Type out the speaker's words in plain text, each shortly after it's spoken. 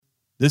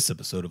This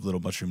episode of Little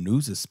Mushroom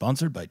News is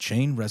sponsored by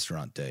Chain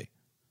Restaurant Day.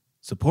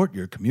 Support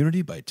your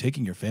community by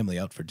taking your family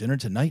out for dinner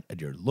tonight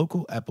at your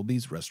local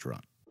Applebee's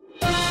restaurant.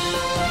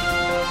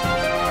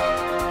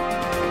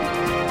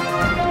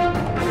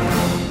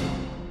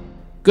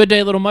 Good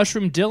day, Little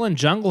Mushroom. Dylan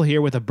Jungle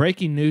here with a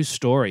breaking news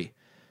story.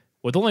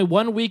 With only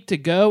 1 week to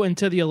go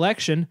until the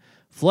election,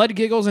 Flood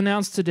Giggles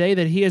announced today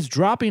that he is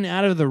dropping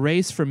out of the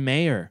race for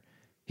mayor.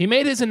 He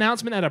made his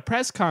announcement at a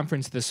press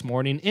conference this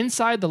morning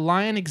inside the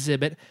lion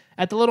exhibit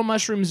at the Little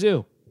Mushroom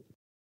Zoo.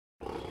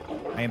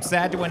 I am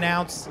sad to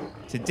announce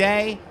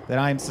today that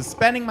I am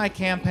suspending my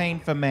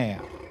campaign for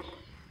mayor.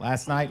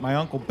 Last night, my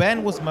Uncle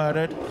Ben was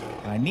murdered,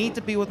 and I need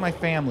to be with my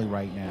family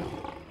right now.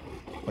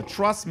 But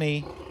trust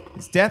me,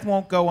 his death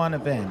won't go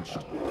unavenged.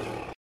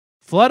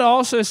 Flood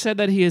also said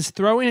that he is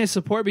throwing his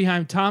support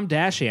behind Tom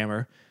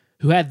Dashammer,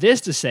 who had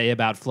this to say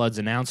about Flood's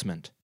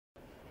announcement.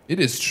 It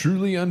is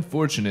truly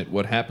unfortunate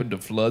what happened to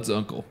Flood's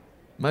uncle.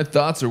 My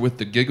thoughts are with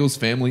the Giggles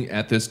family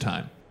at this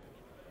time.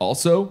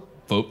 Also,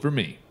 vote for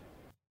me.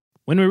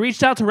 When we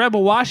reached out to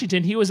Rebel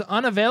Washington, he was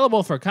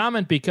unavailable for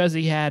comment because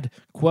he had,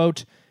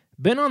 quote,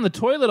 been on the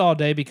toilet all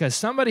day because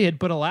somebody had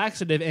put a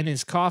laxative in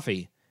his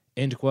coffee,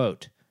 end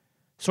quote.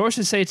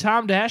 Sources say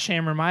Tom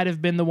Dashammer might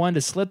have been the one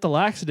to slip the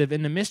laxative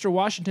into Mr.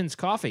 Washington's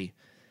coffee.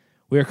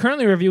 We are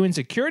currently reviewing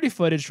security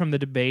footage from the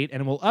debate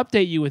and will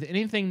update you with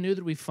anything new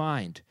that we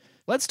find.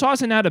 Let's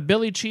toss it now to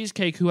Billy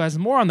Cheesecake, who has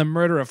more on the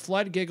murder of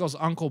Flood Giggles'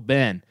 Uncle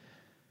Ben.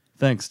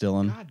 Thanks,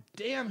 Dylan. God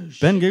damn,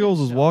 Ben Giggles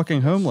was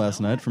walking home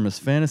last night from his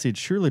fantasy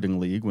cheerleading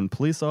league when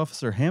police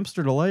officer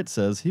Hamster Delight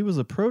says he was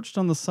approached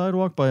on the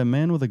sidewalk by a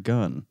man with a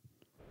gun.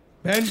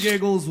 Ben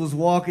Giggles was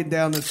walking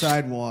down the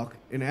sidewalk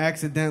and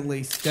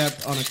accidentally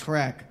stepped on a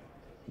crack,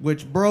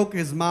 which broke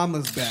his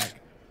mama's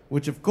back,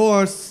 which of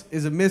course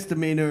is a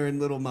misdemeanor in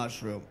Little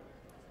Mushroom.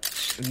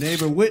 A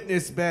neighbor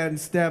witnessed Ben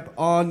step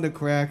on the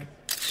crack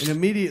and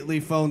immediately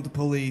phoned the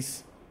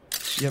police.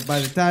 Yet by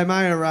the time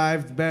I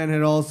arrived, Ben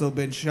had also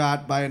been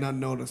shot by an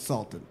unknown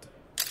assaultant.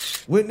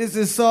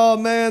 Witnesses saw a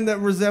man that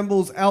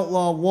resembles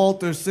outlaw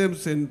Walter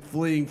Simpson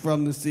fleeing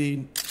from the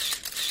scene,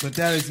 but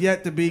that is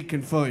yet to be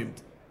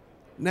confirmed.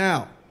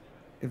 Now,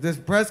 if this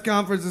press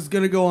conference is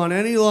going to go on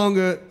any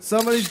longer,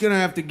 somebody's going to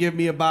have to give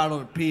me a bottle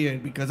of pee in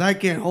because I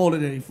can't hold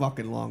it any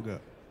fucking longer.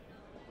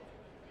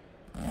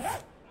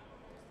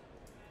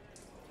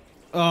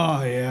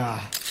 Oh,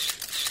 yeah.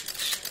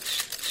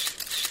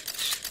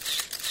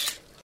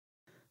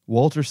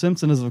 Walter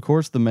Simpson is, of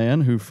course, the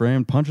man who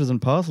framed Punches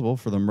Impossible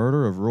for the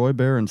murder of Roy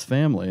Barron's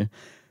family.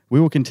 We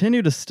will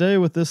continue to stay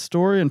with this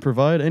story and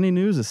provide any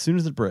news as soon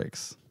as it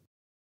breaks.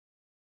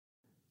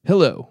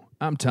 Hello,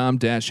 I'm Tom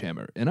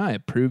Dashammer, and I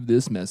approve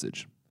this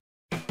message.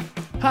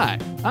 Hi,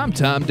 I'm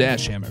Tom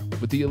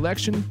Dashammer. With the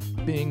election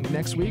being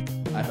next week,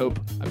 I hope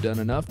I've done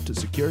enough to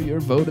secure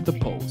your vote at the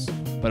polls.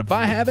 But if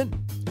I haven't,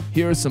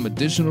 here are some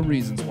additional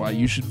reasons why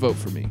you should vote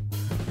for me.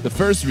 The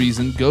first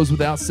reason goes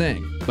without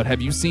saying, but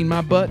have you seen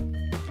my butt?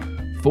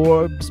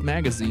 Forbes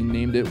magazine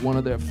named it one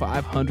of their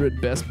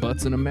 500 best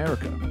butts in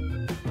America.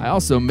 I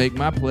also make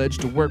my pledge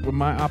to work with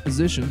my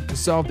opposition to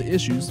solve the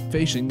issues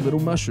facing Little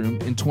Mushroom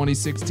in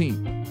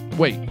 2016.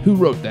 Wait, who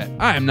wrote that?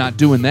 I am not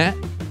doing that.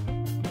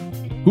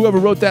 Whoever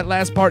wrote that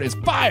last part is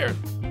fired.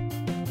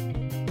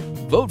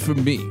 Vote for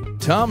me,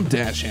 Tom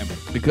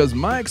Dashammer, because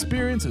my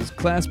experience as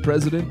class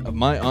president of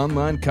my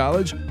online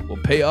college will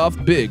pay off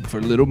big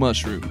for Little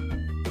Mushroom.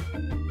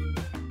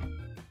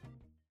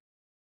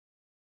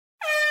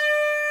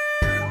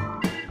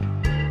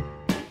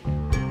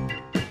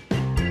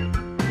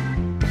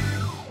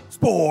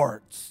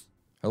 Sports.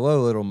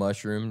 Hello, Little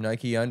Mushroom.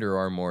 Nike Under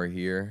Armour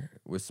here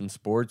with some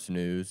sports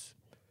news.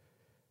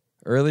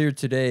 Earlier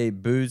today,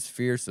 Booze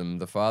Fearsome,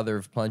 the father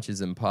of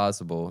Punches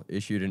Impossible,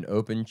 issued an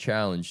open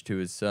challenge to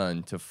his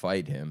son to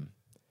fight him.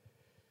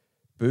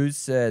 Booze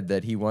said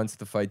that he wants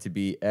the fight to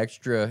be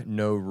extra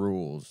no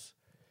rules,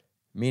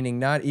 meaning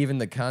not even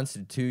the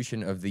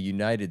Constitution of the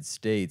United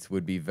States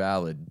would be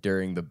valid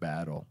during the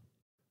battle.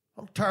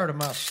 I'm tired of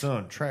my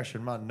son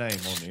trashing my name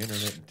on the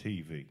internet and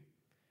TV.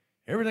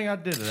 Everything I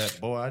did to that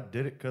boy, I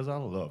did it because I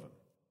love him.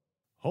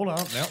 Hold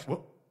on now.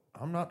 Well,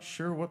 I'm not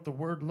sure what the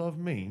word love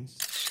means.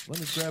 Let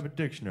me grab a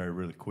dictionary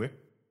really quick.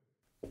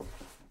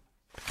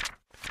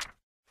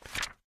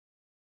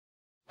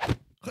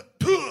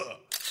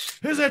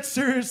 Is that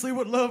seriously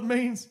what love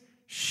means?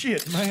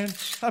 Shit, man.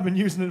 I've been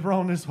using it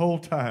wrong this whole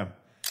time.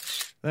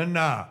 Then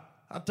nah,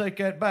 I'll take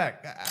that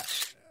back.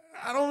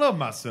 I don't love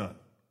my son.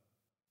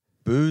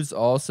 Booze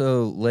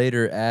also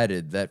later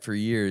added that for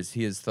years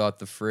he has thought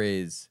the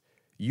phrase,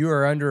 "You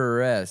are under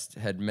arrest,"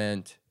 had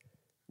meant,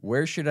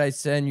 "Where should I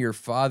send your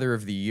Father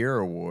of the Year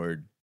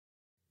award?"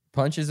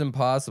 Punches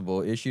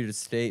Impossible issued a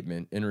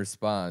statement in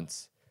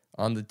response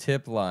on the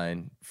tip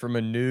line from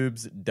a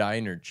noob's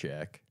diner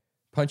check.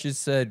 Punches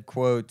said,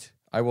 quote,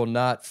 "I will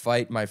not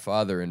fight my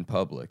father in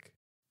public."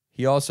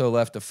 He also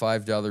left a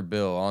 $5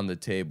 bill on the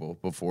table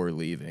before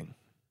leaving.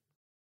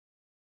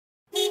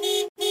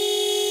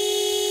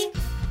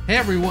 Hey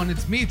everyone,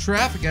 it's me,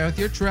 Traffic Guy, with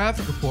your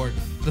traffic report.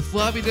 The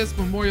Floppy Disk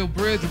Memorial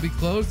Bridge will be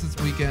closed this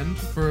weekend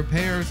for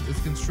repairs as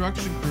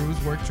construction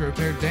crews work to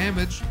repair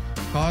damage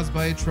caused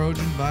by a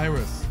Trojan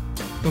virus.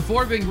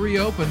 Before being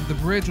reopened, the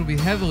bridge will be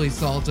heavily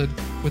salted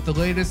with the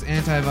latest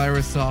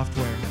antivirus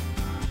software.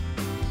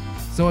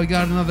 So I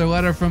got another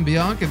letter from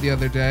Bianca the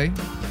other day.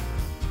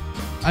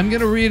 I'm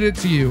gonna read it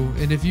to you,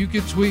 and if you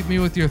could tweet me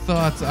with your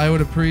thoughts, I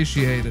would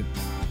appreciate it.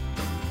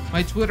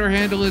 My Twitter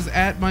handle is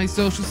 @my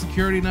social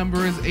security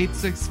number is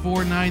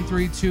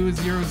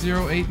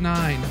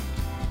 864-932-0089.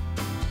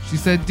 She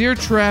said, "Dear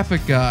Traffic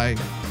Guy,"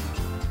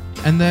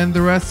 and then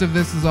the rest of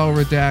this is all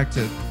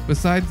redacted,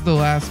 besides the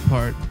last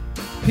part.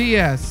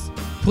 P.S.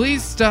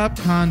 Please stop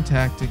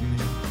contacting me.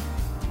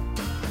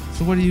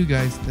 So what do you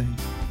guys think?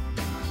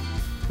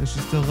 Does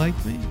she still like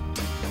me?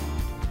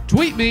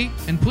 Tweet me,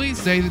 and please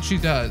say that she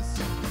does.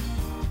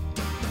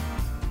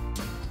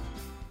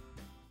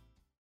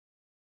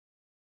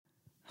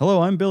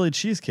 Hello, I'm Billy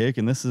Cheesecake,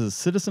 and this is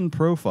Citizen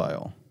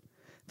Profile.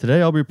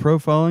 Today I'll be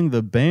profiling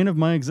the bane of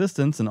my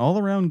existence and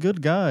all-around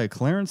good guy,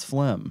 Clarence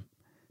Flem.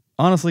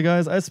 Honestly,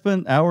 guys, I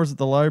spent hours at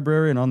the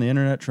library and on the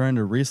internet trying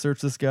to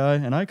research this guy,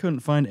 and I couldn't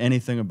find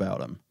anything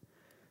about him.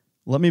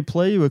 Let me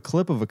play you a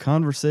clip of a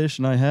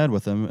conversation I had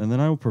with him, and then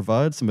I will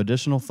provide some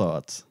additional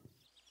thoughts.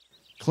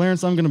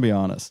 Clarence, I'm going to be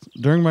honest.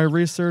 During my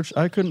research,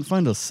 I couldn't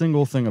find a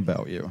single thing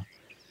about you.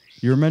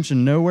 You were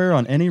mentioned nowhere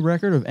on any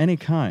record of any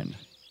kind.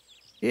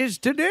 Is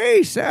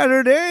today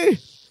Saturday?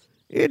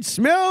 It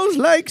smells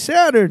like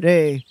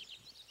Saturday.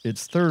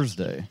 It's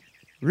Thursday.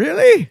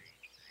 Really?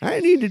 I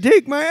need to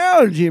take my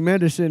allergy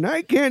medicine.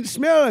 I can't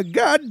smell a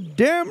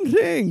goddamn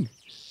thing.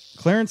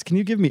 Clarence, can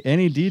you give me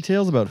any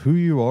details about who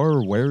you are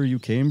or where you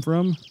came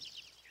from?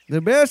 The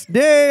best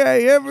day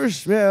I ever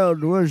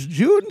smelled was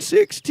June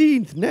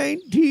 16th,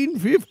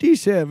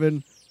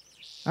 1957.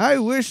 I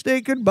wish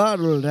they could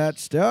bottle that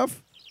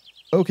stuff.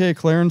 Okay,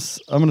 Clarence,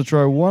 I'm going to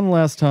try one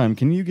last time.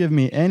 Can you give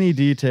me any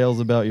details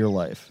about your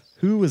life?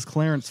 Who is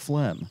Clarence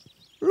Flem?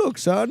 Look,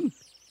 son,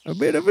 a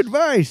bit of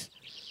advice.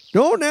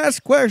 Don't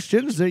ask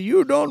questions that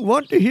you don't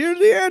want to hear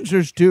the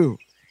answers to.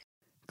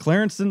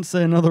 Clarence didn't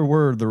say another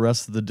word the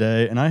rest of the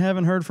day, and I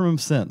haven't heard from him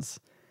since.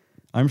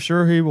 I'm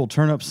sure he will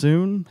turn up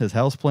soon. His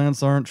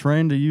houseplants aren't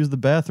trained to use the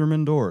bathroom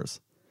indoors.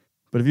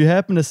 But if you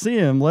happen to see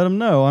him, let him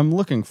know I'm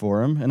looking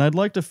for him, and I'd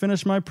like to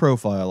finish my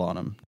profile on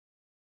him.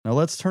 Now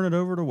let's turn it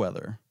over to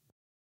weather.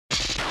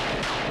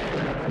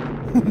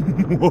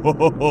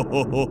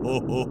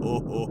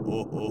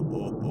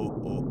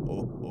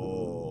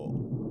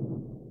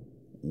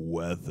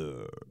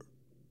 Weather.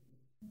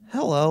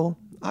 Hello,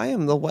 I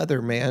am the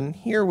weatherman,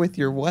 here with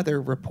your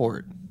weather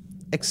report.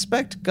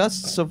 Expect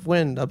gusts of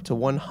wind up to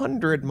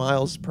 100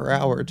 miles per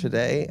hour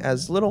today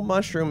as Little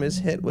Mushroom is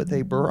hit with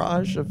a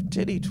barrage of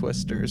titty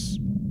twisters.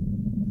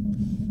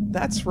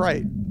 That's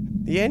right,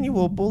 the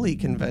annual Bully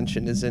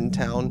Convention is in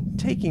town,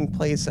 taking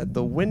place at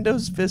the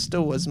Windows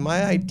Vista Was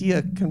My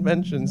Idea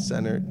Convention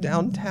Center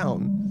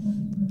downtown.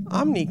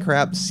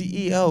 OmniCrap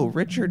CEO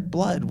Richard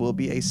Blood will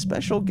be a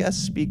special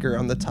guest speaker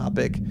on the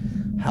topic,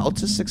 how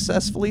to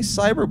successfully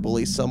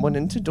cyberbully someone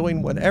into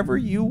doing whatever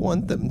you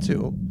want them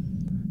to.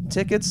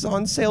 Tickets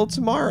on sale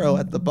tomorrow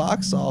at the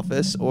box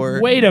office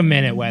or... Wait a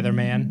minute,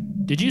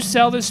 Weatherman. Did you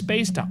sell this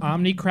space to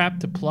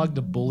OmniCrap to plug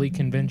the Bully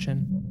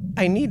Convention?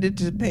 I needed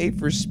to pay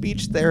for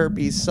speech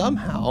therapy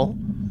somehow.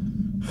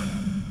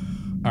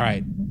 All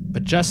right,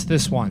 but just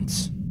this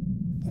once.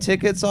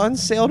 Tickets on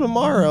sale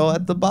tomorrow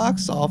at the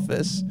box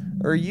office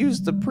or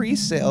use the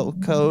pre-sale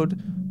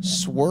code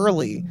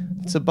SWIRLY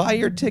to buy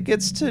your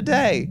tickets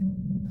today.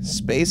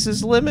 Space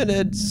is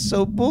limited,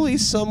 so bully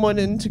someone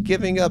into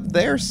giving up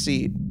their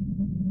seat.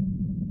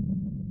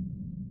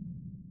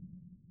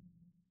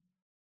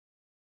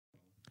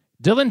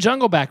 Dylan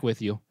Jungle back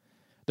with you.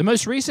 The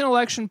most recent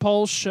election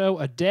polls show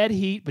a dead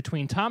heat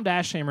between Tom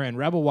Dashammer and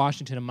Rebel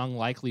Washington among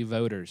likely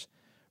voters.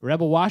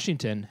 Rebel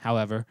Washington,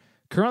 however,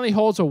 currently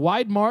holds a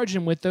wide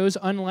margin with those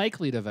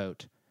unlikely to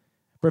vote.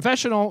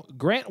 Professional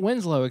Grant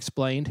Winslow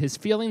explained his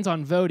feelings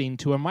on voting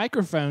to a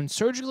microphone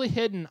surgically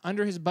hidden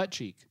under his butt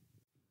cheek.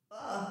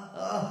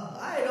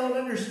 I don't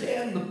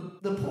understand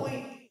the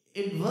point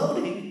in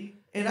voting,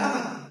 and I'm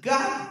a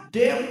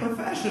goddamn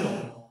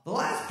professional. The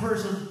last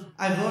person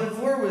I voted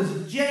for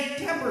was Jenny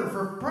Temper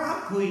for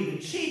prom queen,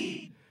 and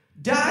she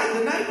died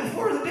the night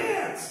before the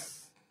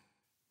dance.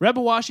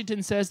 Rebel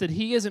Washington says that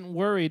he isn't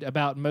worried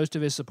about most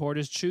of his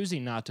supporters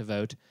choosing not to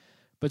vote,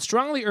 but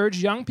strongly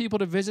urged young people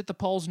to visit the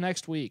polls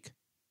next week.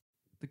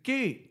 The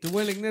key to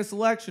winning this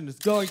election is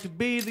going to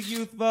be the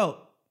youth vote.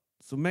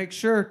 So make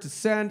sure to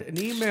send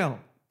an email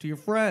to your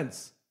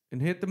friends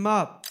and hit them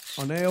up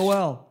on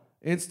AOL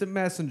Instant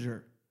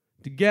Messenger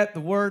to get the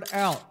word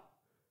out.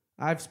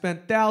 I've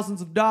spent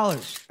thousands of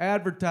dollars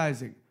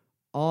advertising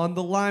on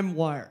the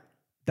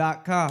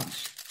LimeWire.com,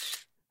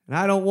 and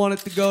I don't want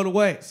it to go to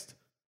waste.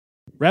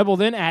 Rebel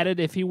then added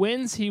if he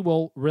wins, he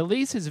will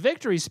release his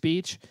victory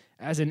speech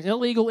as an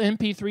illegal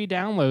MP3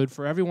 download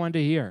for everyone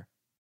to hear.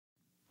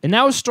 And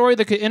now a story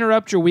that could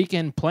interrupt your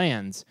weekend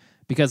plans,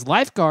 because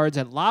lifeguards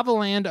at Lava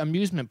Land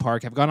Amusement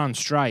Park have gone on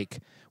strike,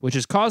 which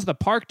has caused the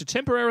park to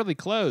temporarily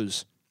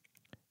close.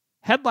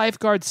 Head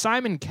lifeguard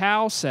Simon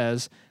Cowell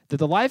says that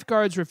the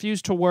lifeguards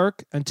refuse to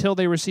work until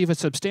they receive a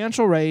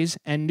substantial raise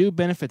and new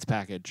benefits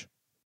package.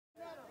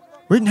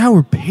 Right now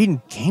we're paid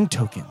in game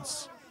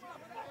tokens.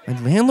 My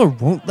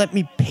landlord won't let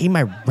me pay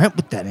my rent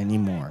with that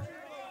anymore.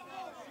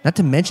 Not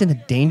to mention the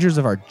dangers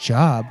of our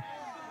job.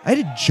 I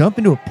had to jump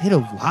into a pit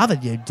of lava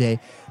the other day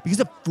because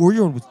a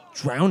 4-year-old was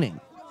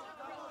drowning.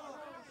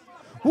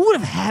 What would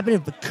have happened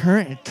if the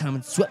current had come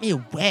and swept me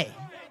away?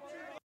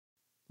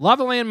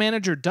 Lavaland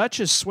manager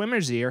Duchess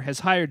Swimmer's Ear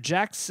has hired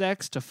Jack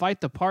Sex to fight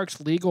the park's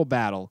legal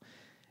battle,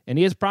 and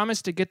he has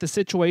promised to get the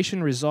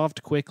situation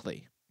resolved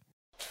quickly.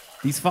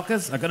 These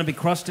fuckers are going to be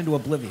crushed into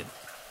oblivion.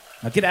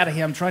 Now get out of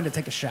here. I'm trying to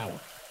take a shower.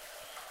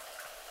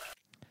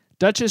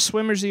 Duchess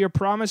Swimmer's Ear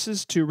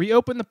promises to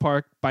reopen the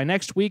park by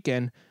next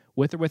weekend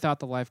with or without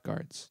the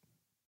lifeguards.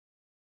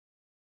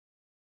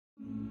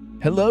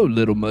 Hello,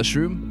 Little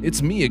Mushroom.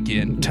 It's me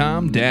again,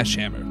 Tom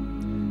Dashhammer.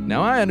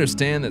 Now, I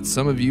understand that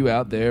some of you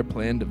out there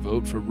plan to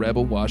vote for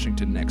Rebel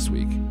Washington next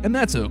week, and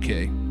that's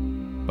okay.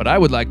 But I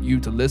would like you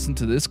to listen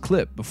to this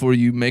clip before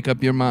you make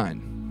up your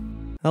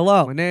mind.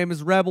 Hello, my name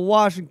is Rebel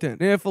Washington.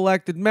 If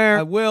elected mayor,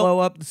 I will blow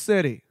up the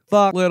city.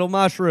 Fuck Little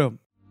Mushroom.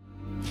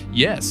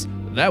 Yes,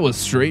 that was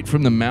straight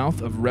from the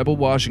mouth of Rebel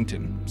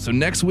Washington. So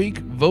next week,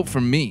 vote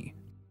for me,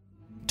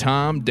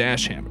 Tom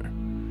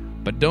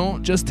Dashhammer. But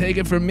don't just take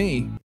it from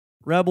me.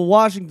 Rebel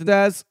Washington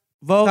says,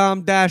 vote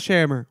Tom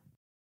Dashhammer.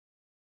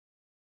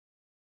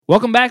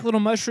 Welcome back, Little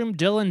Mushroom.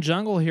 Dylan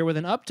Jungle here with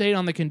an update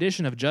on the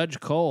condition of Judge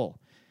Cole.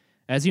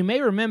 As you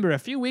may remember, a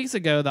few weeks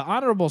ago, the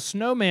Honorable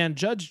Snowman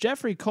Judge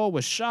Jeffrey Cole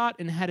was shot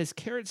and had his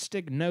carrot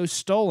stick nose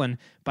stolen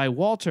by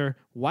Walter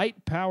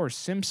White Power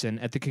Simpson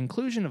at the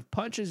conclusion of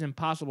Punches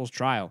Impossible's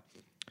trial.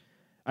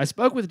 I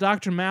spoke with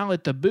Dr. Mal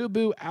at the Boo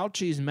Boo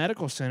Ouchies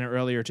Medical Center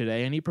earlier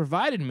today, and he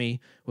provided me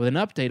with an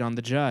update on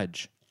the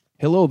judge.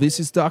 Hello, this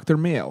is Dr.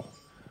 Mail.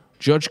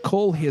 Judge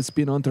Cole has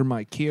been under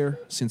my care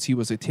since he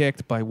was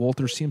attacked by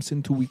Walter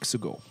Simpson 2 weeks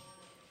ago.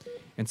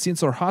 And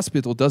since our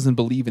hospital doesn't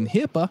believe in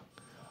HIPAA,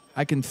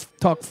 I can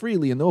talk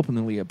freely and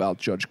openly about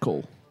Judge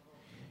Cole.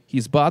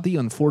 His body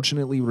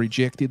unfortunately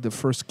rejected the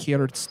first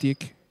carrot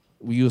stick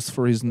we used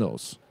for his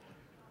nose.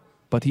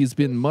 But he's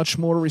been much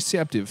more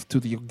receptive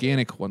to the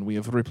organic one we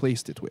have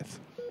replaced it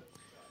with.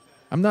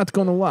 I'm not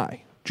gonna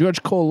lie,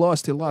 Judge Cole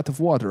lost a lot of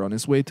water on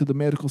his way to the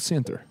medical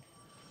center.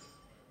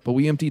 But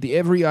we emptied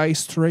every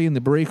ice tray in the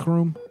break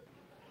room,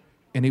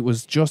 and it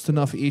was just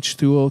enough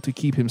H2O to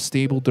keep him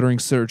stable during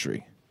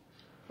surgery.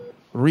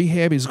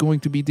 Rehab is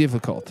going to be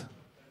difficult,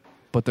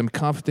 but I'm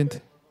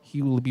confident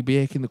he will be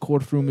back in the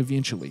courtroom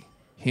eventually,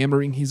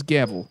 hammering his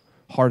gavel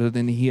harder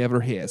than he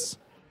ever has.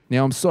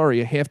 Now I'm sorry,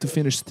 I have to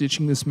finish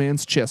stitching this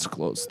man's chest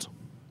closed.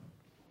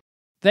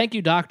 Thank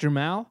you, Dr.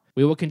 Mal.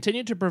 We will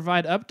continue to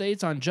provide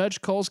updates on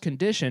Judge Cole's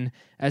condition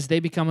as they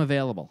become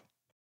available.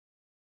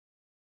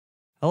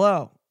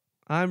 Hello,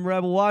 I'm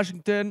Rebel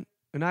Washington,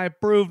 and I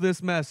approve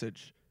this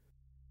message.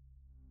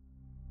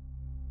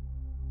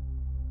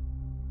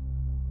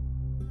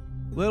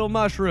 Little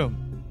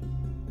Mushroom,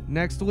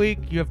 next week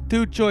you have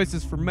two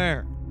choices for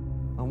mayor.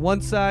 On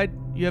one side,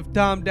 you have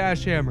Tom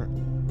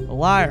Dashhammer, a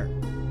liar,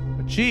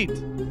 a cheat,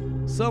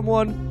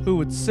 someone who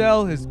would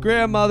sell his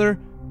grandmother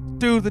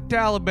to the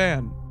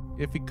Taliban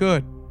if he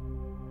could.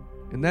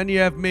 And then you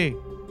have me,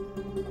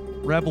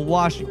 Rebel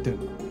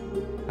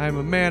Washington. I am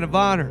a man of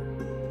honor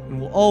and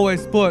will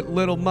always put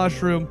Little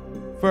Mushroom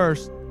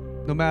first,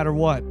 no matter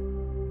what.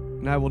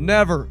 And I will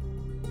never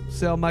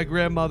sell my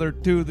grandmother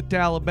to the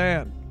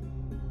Taliban.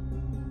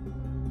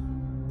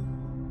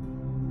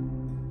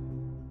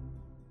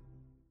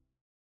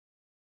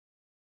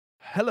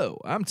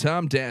 Hello, I'm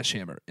Tom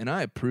Dashhammer, and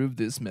I approve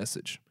this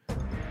message.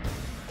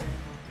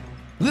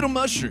 Little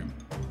Mushroom,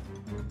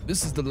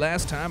 this is the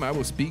last time I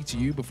will speak to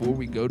you before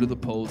we go to the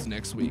polls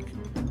next week.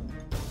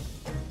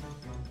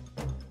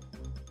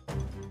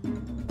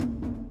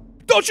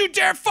 Don't you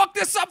dare fuck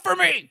this up for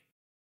me!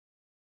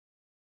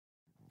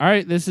 All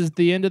right, this is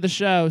the end of the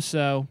show,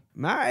 so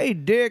My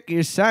dick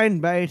is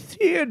signed by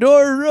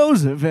Theodore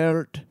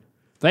Roosevelt.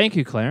 thank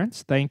you,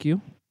 Clarence. Thank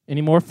you.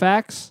 Any more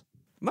facts?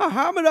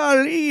 Muhammad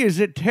Ali is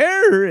a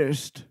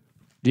terrorist.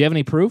 Do you have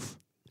any proof?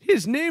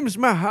 His name's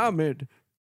Muhammad.